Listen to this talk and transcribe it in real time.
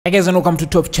Hi guys, and welcome to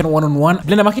Top Channel 1-on-1.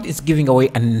 Blender Market is giving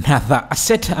away another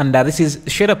asset, and this is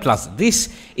Shader Plus. This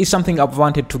is something I've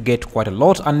wanted to get quite a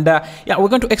lot, and yeah, we're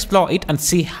going to explore it and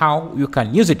see how you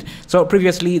can use it. So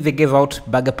previously they gave out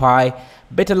Burger Pie,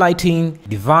 Better Lighting,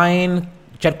 Divine,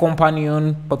 Chat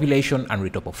Companion, Population, and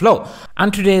Retopo Flow.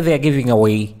 And today they are giving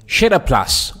away Shader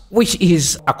Plus, which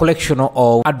is a collection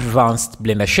of advanced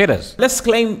Blender shaders. Let's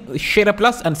claim Shader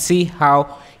Plus and see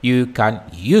how you can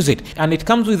use it. And it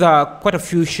comes with quite a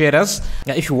few shaders.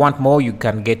 If you want more, you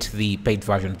can get the paid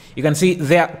version. You can see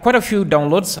there are quite a few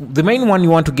downloads. The main one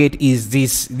you want to get is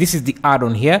this. This is the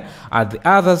add-on here. The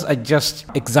others are just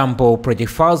example project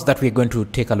files that we're going to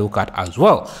take a look at as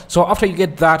well. So after you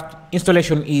get that,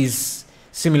 installation is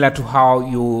similar to how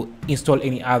you install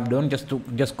any add-on.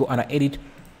 Just go and edit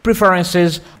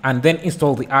preferences and then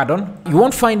install the add-on. You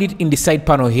won't find it in the side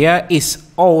panel here. It's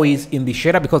always in the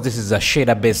shader because this is a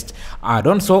shader based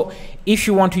add-on. So if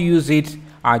you want to use it,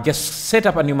 just set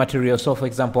up a new material. So for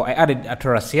example, I added a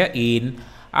torus here in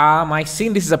my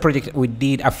scene. This is a project we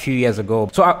did a few years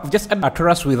ago. So I've just added a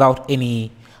torus without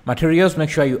any materials. Make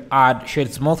sure you add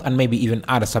shade smooth and maybe even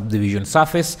add a subdivision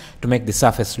surface to make the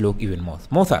surface look even more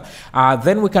smoother.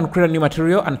 Then we can create a new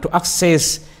material, and to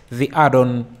access the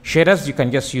add-on shaders, you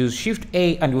can just use Shift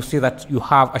A and you'll see that you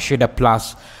have a Shader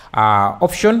Plus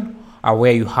option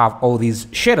where you have all these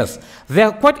shaders.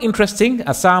 They're quite interesting.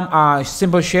 Some are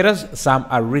simple shaders, some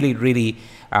are really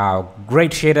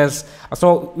great shaders.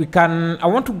 So I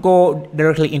want to go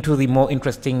directly into the more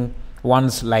interesting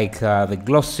ones like the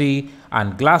glossy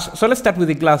and glass. So let's start with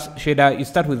the glass shader. You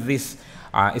start with this.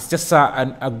 It's just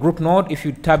a group node. If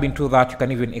you tab into that, you can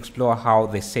even explore how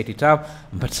they set it up.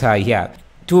 But yeah,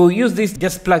 to use this,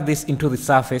 just plug this into the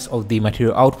surface of the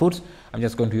material output. I'm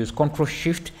just going to use Ctrl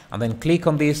Shift and then click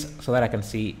on this so that I can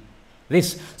see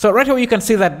this. So right away you can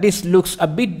see that this looks a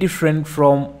bit different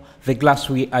from the glass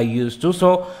we are used to.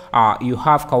 So you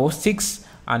have caustics,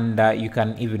 and you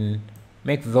can even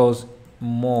make those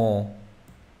more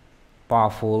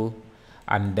powerful.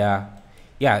 And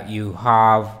yeah, you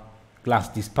have glass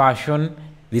dispersion.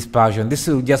 This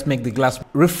will just make the glass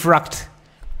refract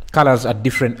colors at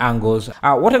different angles.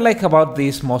 What I like about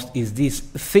this most is this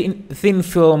thin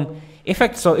film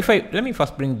effect. So let me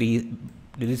first bring the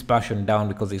dispersion down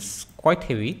because it's quite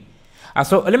heavy.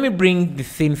 So let me bring the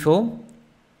thin film.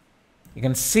 You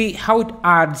can see how it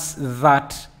adds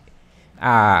that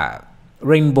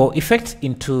rainbow effect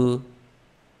into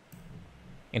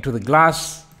the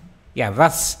glass. Yeah,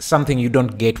 that's something you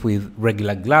don't get with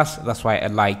regular glass. That's why I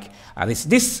like this.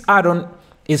 This add-on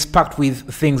is packed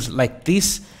with things like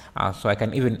this. So I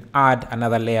can even add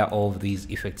another layer of these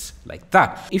effects like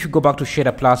that. If you go back to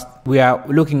Shader Plus, we are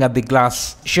looking at the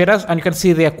glass shaders, and you can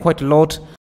see there are quite a lot.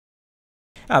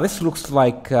 This looks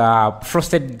like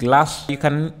frosted glass. You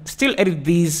can still edit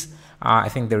these. I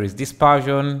think there is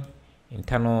dispersion,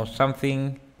 internal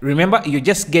something. Remember, you're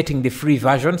just getting the free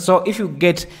version. So if you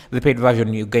get the paid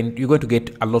version, you're going to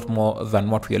get a lot more than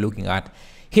what we are looking at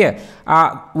here.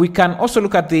 We can also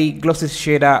look at the glossy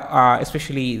shader,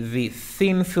 especially the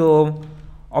thin film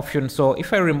option. So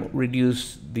if I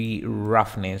reduce the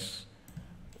roughness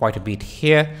quite a bit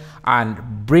here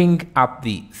and bring up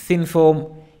the thin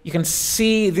film, you can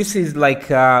see this is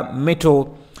like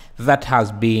metal that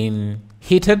has been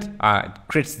heated. It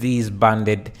creates these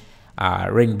banded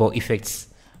rainbow effects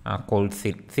called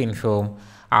thin film.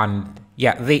 And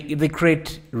yeah, they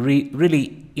create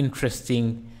really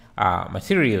interesting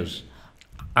materials.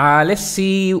 Let's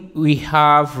see, we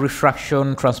have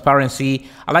refraction, transparency.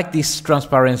 I like this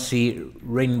transparency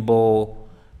rainbow.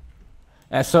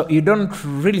 So you don't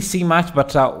really see much,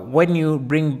 but when you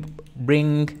bring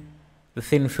the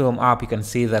thin film up, you can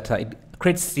see that it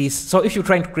creates this. So if you're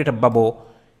trying to create a bubble,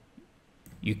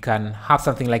 you can have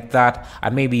something like that,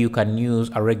 and maybe you can use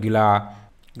a regular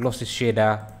glossy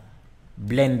shader,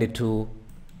 blend the two,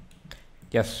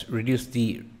 just reduce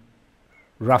the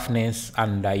roughness,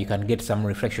 and you can get some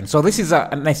reflection. So this is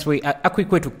a nice way, a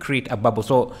quick way to create a bubble.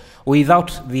 So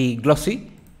without the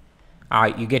glossy,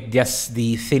 you get just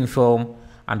the thin film,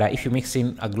 and if you mix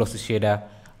in a glossy shader,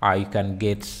 you can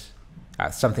get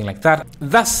something like that.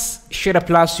 That's Shader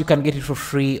Plus. You can get it for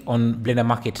free on Blender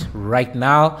Market right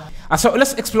now. So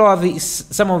let's explore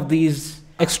some of these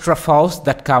extra files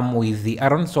that come with the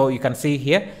add-on. So you can see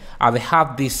here, they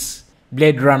have this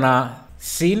Blade Runner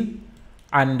scene.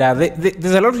 And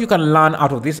there's a lot you can learn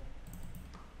out of this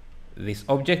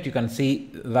object. You can see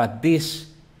that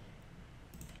this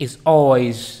is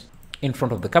always in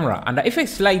front of the camera. And if I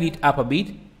slide it up a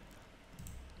bit,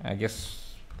 I just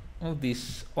move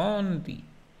this on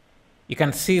you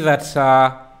can see that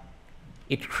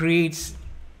it creates,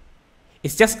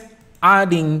 it's just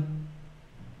adding,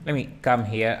 let me come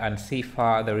here and see if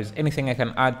there is anything I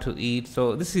can add to it.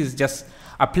 So this is just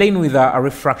a plane with a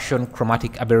refraction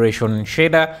chromatic aberration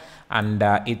shader, and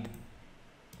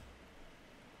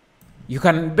you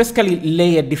can basically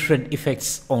layer different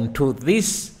effects onto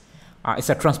this. It's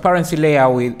a transparency layer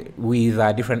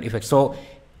with different effects. So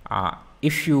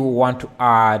if you want to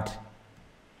add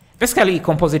basically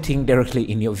compositing directly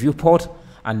in your viewport,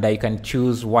 and you can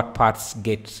choose what parts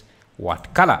get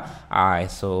what color.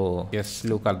 So just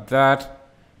look at that.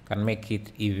 Can make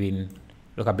it even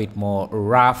look a bit more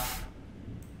rough.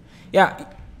 Yeah,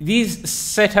 these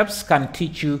setups can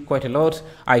teach you quite a lot.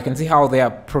 You can see how they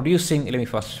are producing. Let me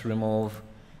first remove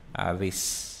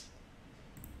this,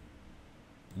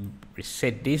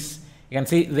 reset this. You can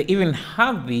see they even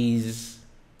have these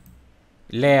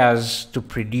layers to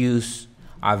produce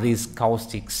these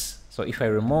caustics. So if I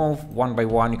remove one by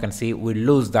one, you can see we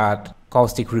lose that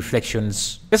caustic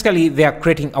reflections. Basically, they are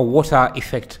creating a water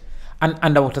effect, an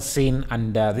underwater scene,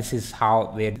 and this is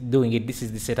how they're doing it. This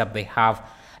is the setup they have.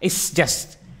 It's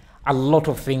just a lot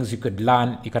of things you could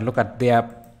learn. You can look at their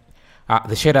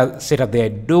the shader setup they're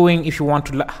doing. If you want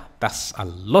to, that's a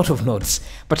lot of nodes.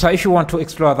 But if you want to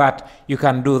explore that, you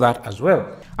can do that as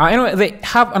well. Anyway, they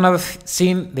have another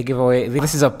scene they give away.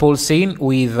 This is a pool scene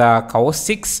with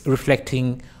caustics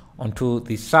reflecting onto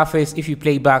the surface. If you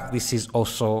play back, this is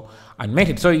also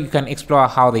animated, so you can explore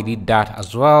how they did that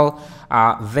as well.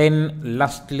 Then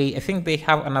lastly, I think they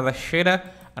have another shader,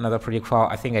 another project file.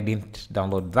 I think I didn't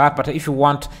download that, but if you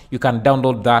want, you can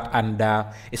download that, and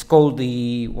it's called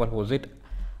the, what was it,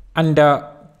 under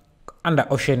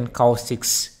ocean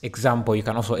caustics example. You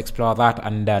can also explore that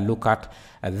and look at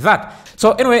that.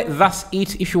 So anyway, that's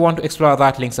it. If you want to explore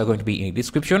that, links are going to be in the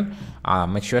description.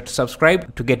 Make sure to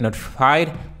subscribe to get notified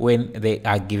when they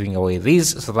are giving away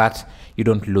these, so that you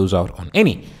don't lose out on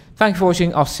any. Thank you for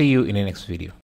watching. I'll see you in the next video.